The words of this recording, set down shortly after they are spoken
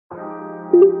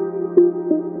Welcome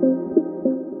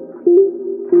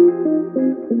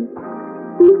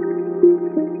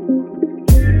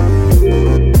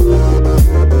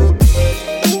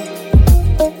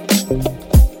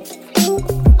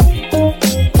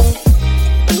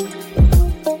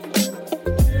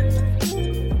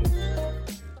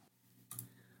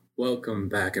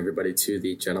back, everybody, to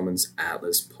the Gentleman's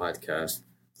Atlas podcast.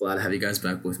 Glad to have you guys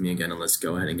back with me again, and let's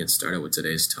go ahead and get started with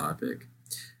today's topic.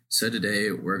 So today,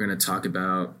 we're going to talk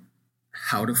about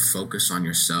how to focus on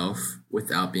yourself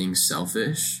without being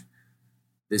selfish.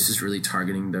 This is really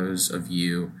targeting those of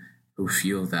you who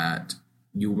feel that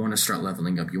you want to start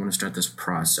leveling up, you want to start this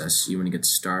process, you want to get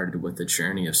started with the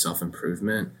journey of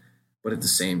self-improvement, but at the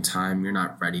same time, you're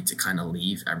not ready to kind of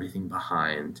leave everything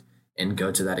behind and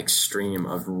go to that extreme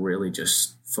of really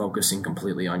just focusing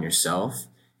completely on yourself.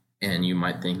 And you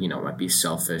might think, it might be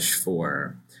selfish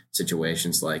for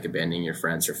situations like abandoning your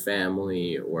friends or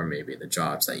family, or maybe the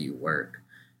jobs that you work.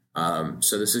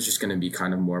 So this is just going to be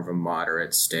kind of more of a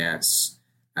moderate stance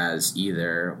as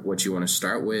either what you want to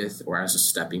start with or as a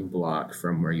stepping block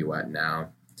from where you're at now.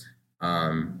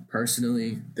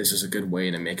 Personally, this is a good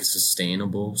way to make it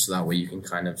sustainable, so that way you can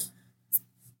kind of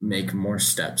make more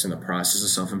steps in the process of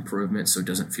self-improvement so it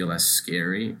doesn't feel as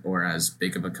scary or as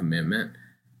big of a commitment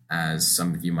as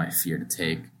some of you might fear to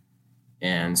take.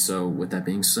 And so with that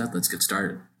being said, let's get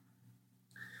started.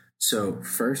 So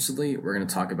firstly, we're going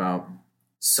to talk about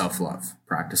self-love,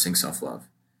 practicing self-love.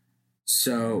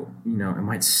 So, it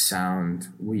might sound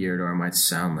weird, or it might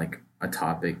sound like a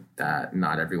topic that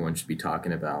not everyone should be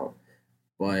talking about,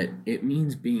 but it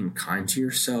means being kind to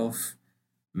yourself,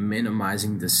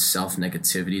 minimizing the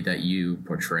self-negativity that you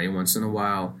portray once in a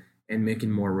while, and making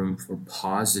more room for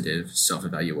positive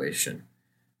self-evaluation.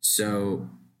 So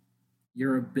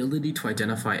your ability to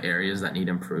identify areas that need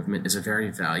improvement is a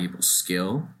very valuable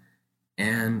skill,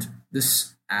 and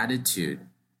this attitude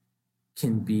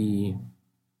can be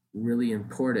really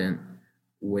important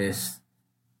with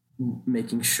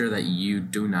making sure that you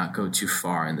do not go too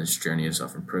far in this journey of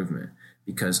self-improvement.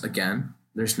 Because again,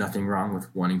 there's nothing wrong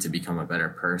with wanting to become a better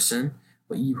person,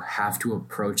 but you have to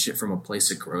approach it from a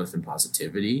place of growth and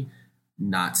positivity,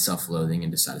 not self-loathing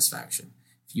and dissatisfaction.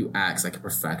 If you act like a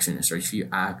perfectionist, or if you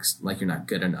act like you're not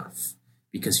good enough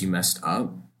because you messed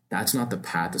up, that's not the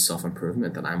path to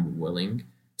self-improvement that I'm willing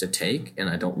to take, and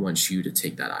I don't want you to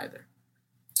take that either.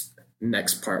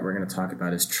 Next part we're going to talk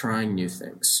about is trying new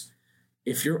things.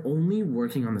 If you're only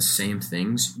working on the same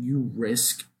things, you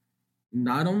risk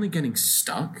not only getting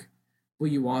stuck,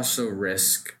 but you also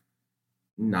risk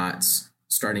not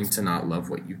starting to not love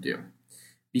what you do.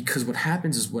 Because what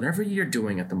happens is whatever you're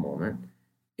doing at the moment,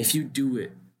 if you do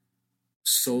it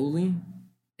solely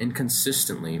and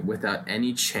consistently without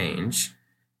any change,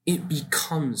 it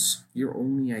becomes your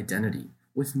only identity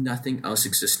with nothing else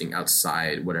existing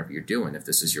outside whatever you're doing, if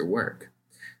this is your work.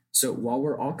 So while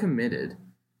we're all committed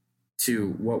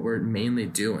to what we're mainly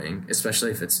doing, especially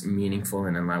if it's meaningful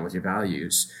and in line with your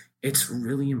values, it's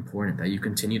really important that you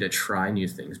continue to try new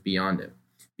things beyond it.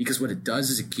 Because what it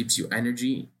does is it keeps you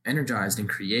energized and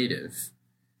creative,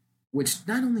 which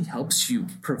not only helps you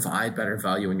provide better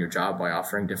value in your job by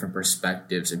offering different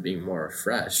perspectives and being more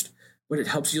refreshed, but it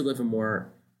helps you live a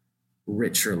more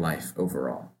richer life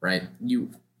overall, right?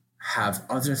 You have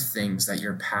other things that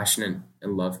you're passionate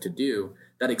and love to do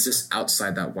that exist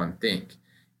outside that one thing.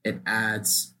 It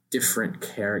adds different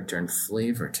character and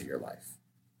flavor to your life.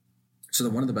 So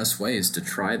one of the best ways to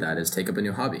try that is take up a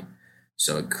new hobby.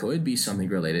 So it could be something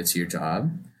related to your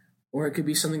job, or it could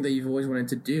be something that you've always wanted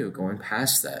to do, going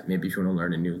past that. Maybe if you want to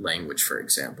learn a new language, for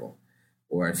example,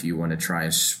 or if you want to try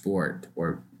a sport,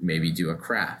 or maybe do a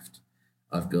craft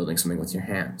of building something with your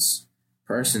hands.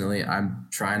 Personally, I'm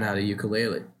trying out a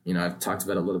ukulele. I've talked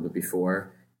about it a little bit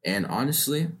before, and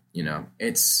honestly,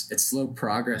 it's slow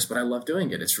progress, but I love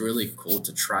doing it. It's really cool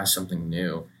to try something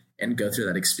new and go through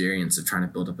that experience of trying to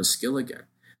build up a skill again.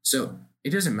 So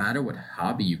it doesn't matter what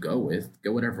hobby you go with,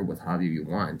 go whatever with hobby you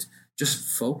want.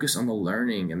 Just focus on the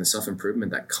learning and the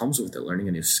self-improvement that comes with it, learning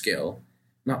a new skill,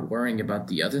 not worrying about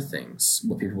the other things,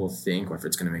 what people will think, or if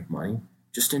it's going to make money.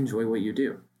 Just enjoy what you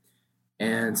do.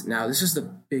 And now this is the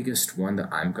biggest one that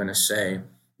I'm going to say,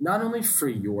 not only for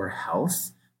your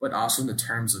health, but also in the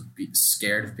terms of being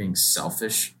scared of being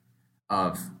selfish,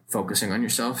 of focusing on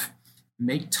yourself.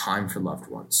 Make time for loved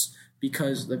ones,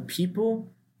 because the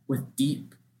people with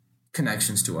deep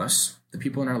connections to us, the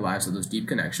people in our lives with those deep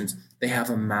connections, they have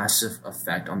a massive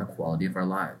effect on the quality of our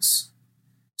lives.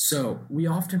 So we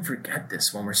often forget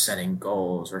this when we're setting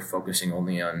goals or focusing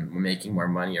only on making more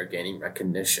money or gaining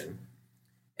recognition.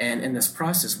 And in this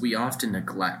process, we often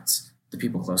neglect the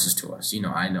people closest to us.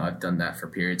 I know I've done that for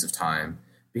periods of time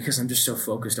because I'm just so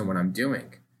focused on what I'm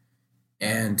doing.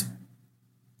 And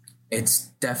it's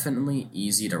definitely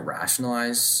easy to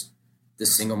rationalize the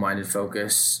single-minded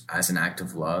focus as an act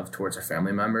of love towards our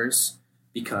family members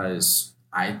because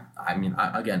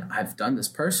again, I've done this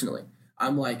personally.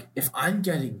 I'm like, if I'm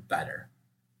getting better,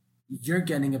 you're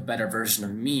getting a better version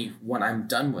of me when I'm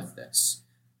done with this.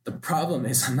 The problem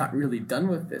is I'm not really done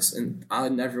with this, and I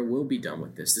never will be done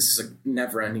with this. This is a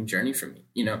never-ending journey for me.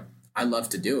 I love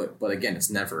to do it, but again, it's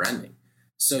never-ending.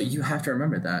 So you have to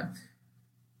remember that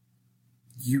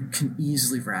you can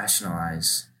easily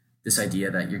rationalize this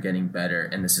idea that you're getting better,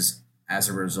 and this is, as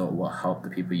a result, will help the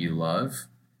people you love,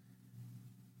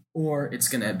 or it's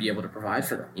going to be able to provide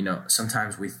for them.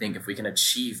 Sometimes we think if we can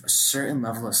achieve a certain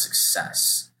level of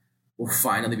success, we'll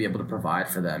finally be able to provide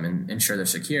for them and ensure their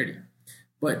security.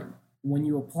 But when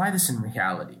you apply this in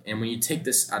reality, and when you take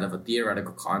this out of a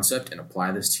theoretical concept and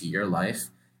apply this to your life,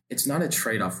 it's not a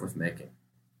trade-off worth making.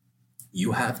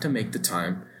 You have to make the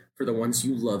time for the ones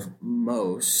you love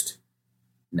most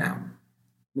now,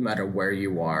 no matter where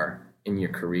you are in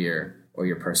your career or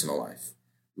your personal life.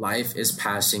 Life is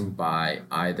passing by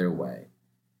either way.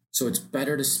 So it's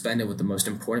better to spend it with the most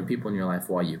important people in your life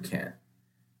while you can.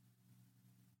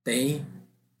 They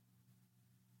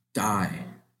die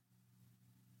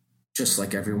just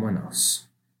like everyone else,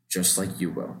 just like you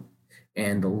will.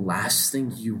 And the last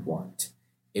thing you want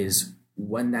is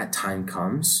when that time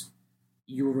comes,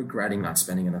 you're regretting not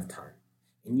spending enough time.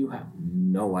 And you have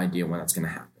no idea when that's going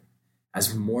to happen.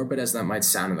 As morbid as that might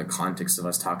sound in the context of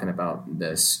us talking about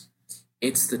this,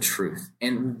 it's the truth.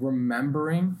 And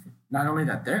remembering not only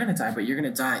that they're going to die, but you're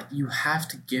going to die, you have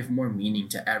to give more meaning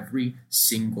to every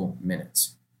single minute.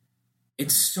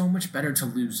 It's so much better to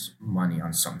lose money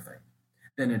on something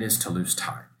than it is to lose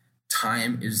time.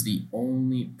 Time is the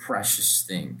only precious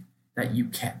thing that you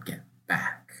can't get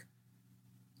back.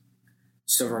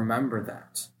 So remember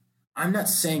that. I'm not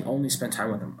saying only spend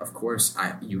time with them. Of course,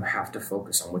 you have to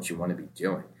focus on what you want to be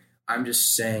doing. I'm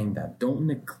just saying that don't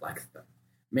neglect them.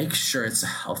 Make sure it's a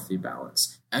healthy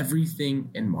balance.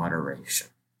 Everything in moderation.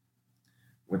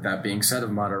 With that being said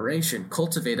of moderation,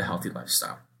 cultivate a healthy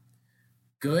lifestyle.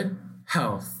 Good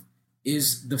health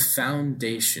is the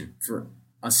foundation for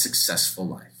a successful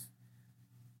life.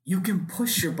 You can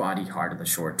push your body hard in the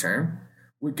short term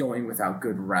with going without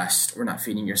good rest or not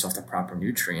feeding yourself the proper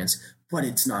nutrients, but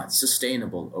it's not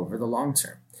sustainable over the long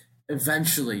term.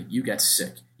 Eventually, you get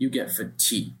sick, you get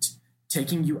fatigued,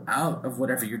 taking you out of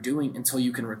whatever you're doing until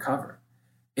you can recover.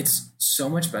 It's so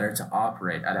much better to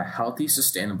operate at a healthy,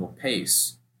 sustainable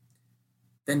pace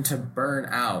than to burn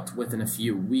out within a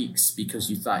few weeks because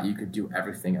you thought you could do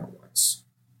everything at once.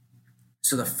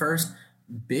 So the first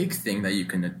big thing that you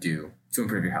can do to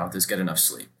improve your health is get enough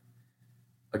sleep.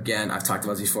 Again, I've talked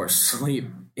about this before. Sleep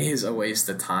is a waste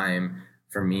of time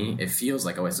for me. It feels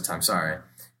like a waste of time,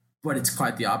 but it's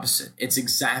quite the opposite. It's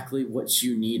exactly what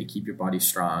you need to keep your body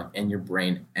strong and your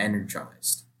brain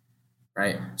energized,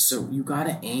 right? So you got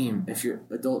to aim, if your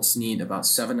adults need about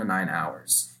 7 to 9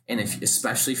 hours, and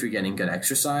especially if you're getting good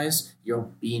exercise,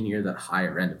 you'll be near the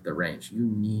higher end of the range. You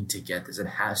need to get this. It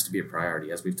has to be a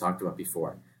priority, as we've talked about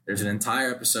before. There's an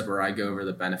entire episode where I go over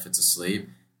the benefits of sleep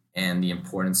and the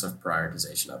importance of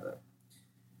prioritization of it.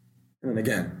 And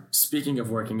again, speaking of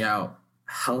working out,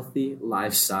 healthy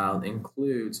lifestyle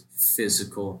includes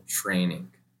physical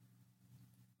training,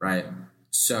 right?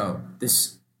 So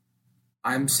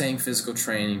I'm saying physical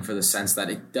training for the sense that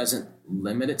it doesn't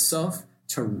limit itself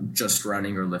to just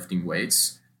running or lifting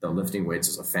weights, though lifting weights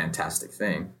is a fantastic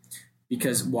thing,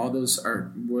 because while those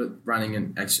are running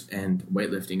and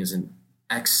weightlifting is an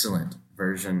excellent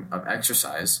version of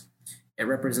exercise, it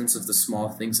represents of the small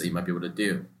things that you might be able to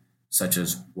do, such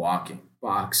as walking,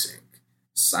 boxing,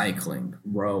 cycling,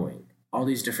 rowing, all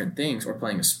these different things, or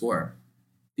playing a sport.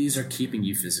 These are keeping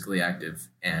you physically active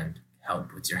and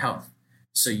help with your health.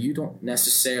 So you don't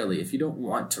necessarily, if you don't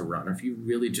want to run, or if you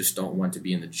really just don't want to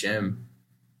be in the gym,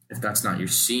 if that's not your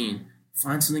scene,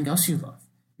 find something else you love.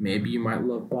 Maybe you might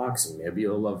love boxing. Maybe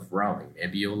you'll love rowing.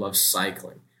 Maybe you'll love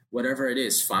cycling. Whatever it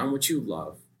is, find what you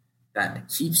love that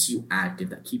keeps you active,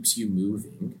 that keeps you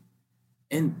moving,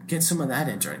 and get some of that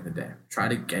in during the day. Try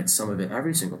to get some of it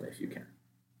every single day if you can.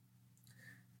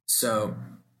 So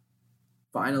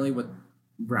finally, with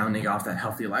rounding off that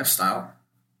healthy lifestyle,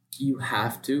 you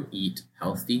have to eat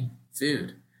healthy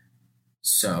food.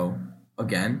 So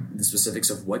again, the specifics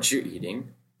of what you're eating,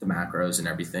 the macros and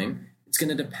everything, it's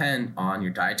going to depend on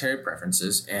your dietary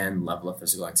preferences and level of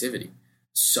physical activity.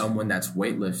 Someone that's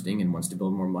weightlifting and wants to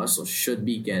build more muscle should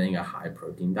be getting a high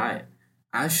protein diet,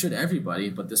 as should everybody,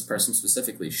 but this person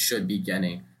specifically should be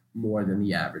getting more than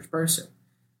the average person,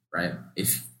 right?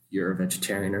 If you're a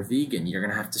vegetarian or vegan, you're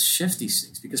going to have to shift these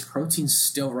things because protein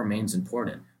still remains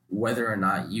important, whether or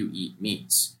not you eat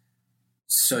meats.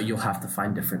 So you'll have to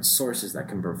find different sources that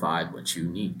can provide what you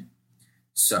need.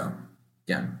 So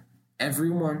again,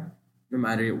 everyone, no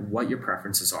matter what your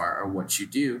preferences are or what you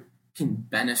do, can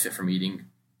benefit from eating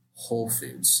whole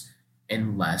foods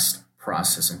and less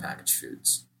processed and packaged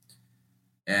foods.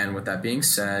 And with that being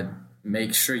said,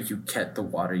 make sure you get the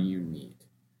water you need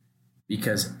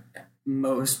because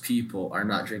most people are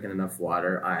not drinking enough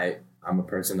water. I'm a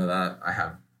person of that. I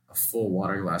have a full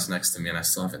water glass next to me and I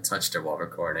still haven't touched it while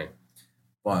recording.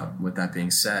 But with that being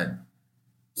said,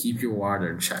 keep your water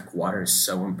in check. Water is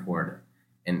so important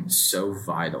and so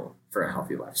vital for a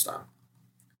healthy lifestyle.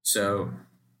 So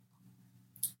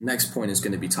next point is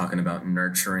going to be talking about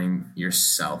nurturing your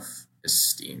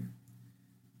self-esteem.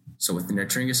 So with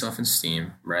nurturing your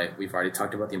self-esteem, right, we've already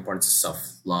talked about the importance of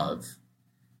self-love,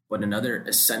 but another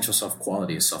essential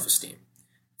self-quality is self-esteem.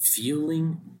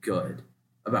 Feeling good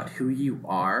about who you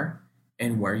are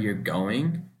and where you're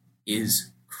going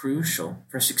is crucial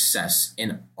for success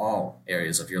in all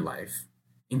areas of your life,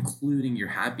 including your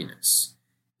happiness.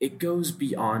 It goes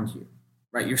beyond you,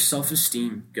 right? Your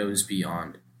self-esteem goes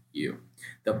beyond you.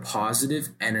 The positive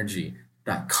energy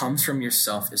that comes from your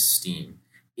self-esteem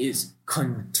is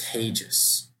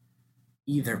contagious,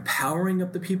 either powering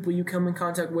up the people you come in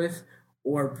contact with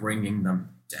or bringing them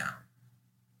down.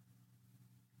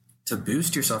 To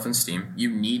boost your self-esteem, you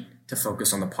need to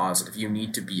focus on the positive. You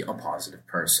need to be a positive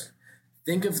person.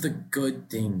 Think of the good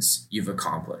things you've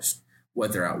accomplished,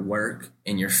 whether at work,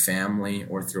 in your family,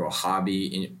 or through a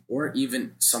hobby, or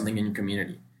even something in your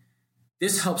community.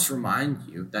 This helps remind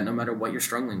you that no matter what you're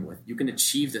struggling with, you can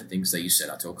achieve the things that you set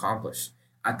out to accomplish.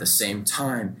 At the same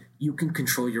time, you can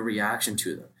control your reaction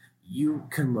to them. You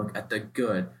can look at the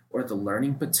good or the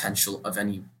learning potential of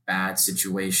any bad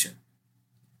situation.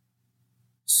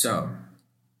 So,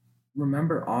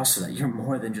 remember also that you're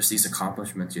more than just these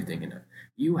accomplishments you're thinking of.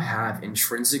 You have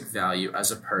intrinsic value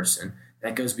as a person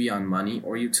that goes beyond money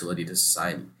or utility to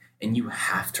society. And you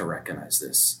have to recognize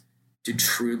this to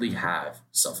truly have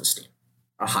self-esteem,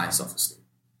 a high self-esteem.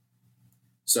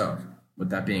 So, with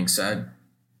that being said,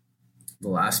 the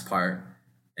last part,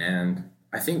 and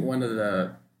I think one of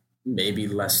the maybe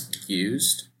less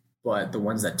used, but the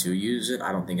ones that do use it,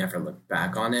 I don't think I ever look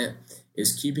back on it,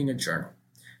 is keeping a journal.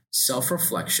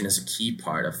 Self-reflection is a key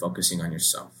part of focusing on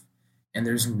yourself. And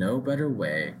there's no better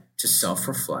way to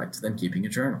self-reflect than keeping a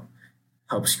journal.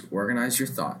 Helps you organize your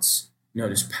thoughts,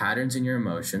 notice patterns in your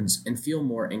emotions, and feel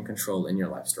more in control in your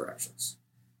life's directions.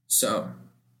 So,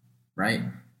 right?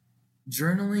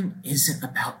 Journaling isn't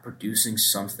about producing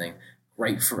something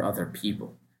great for other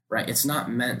people, right? It's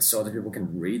not meant so other people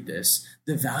can read this.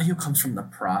 The value comes from the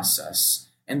process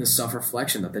and the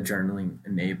self-reflection that the journaling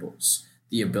enables,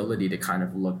 the ability to kind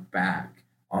of look back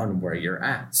on where you're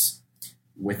at.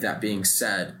 With that being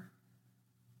said,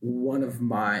 one of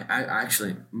my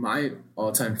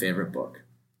all-time favorite book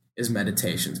is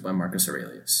Meditations by Marcus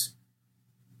Aurelius.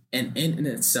 And in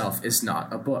itself is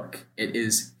not a book. It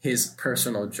is his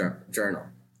personal journal,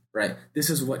 right? This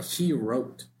is what he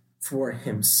wrote for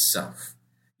himself.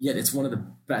 Yet it's one of the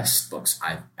best books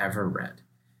I've ever read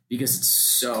because it's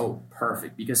so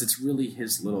perfect, because it's really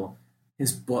his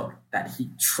book that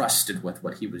he trusted with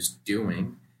what he was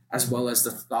doing, as well as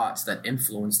the thoughts that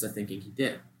influenced the thinking he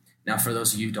did. Now, for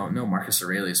those of you who don't know, Marcus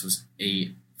Aurelius was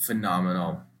a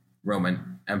phenomenal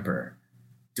Roman emperor,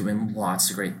 doing lots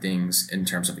of great things in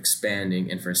terms of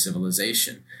expanding and for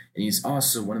civilization. And he's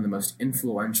also one of the most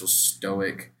influential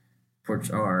Stoic,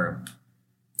 or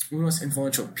one of the most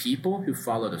influential people who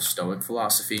followed a Stoic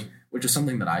philosophy, which is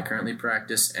something that I currently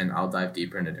practice, and I'll dive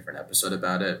deeper in a different episode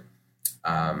about it,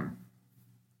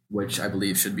 which I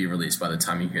believe should be released by the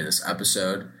time you hear this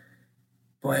episode.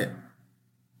 But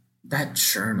that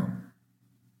journal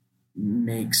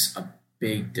makes a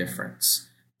big difference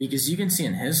because you can see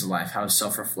in his life how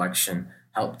self-reflection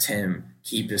helped him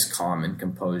keep his calm and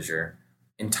composure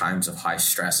in times of high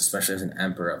stress, especially as an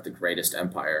emperor of the greatest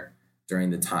empire during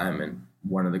the time and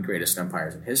one of the greatest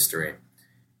empires in history.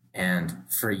 And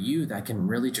for you, that can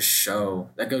really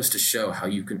that goes to show how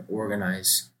you can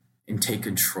organize and take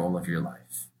control of your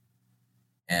life.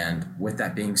 And with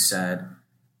that being said,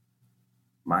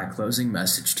 my closing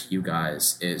message to you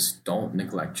guys is don't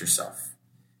neglect yourself.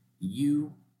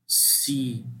 You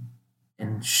see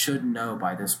and should know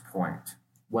by this point,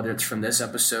 whether it's from this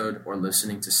episode or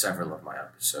listening to several of my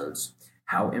episodes,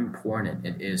 how important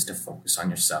it is to focus on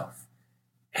yourself.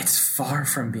 It's far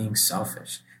from being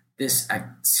selfish. This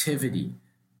activity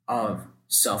of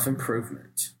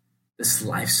self-improvement, this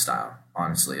lifestyle,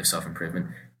 honestly, of self-improvement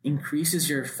increases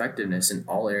your effectiveness in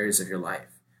all areas of your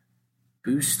life,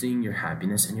 boosting your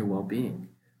happiness and your well-being.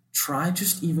 Try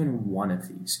just even one of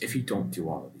these. If you don't do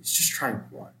all of these, just try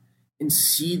one and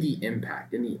see the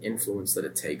impact and the influence that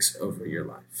it takes over your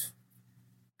life.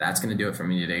 That's going to do it for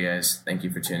me today, guys. Thank you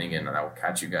for tuning in, and I will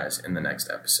catch you guys in the next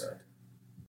episode.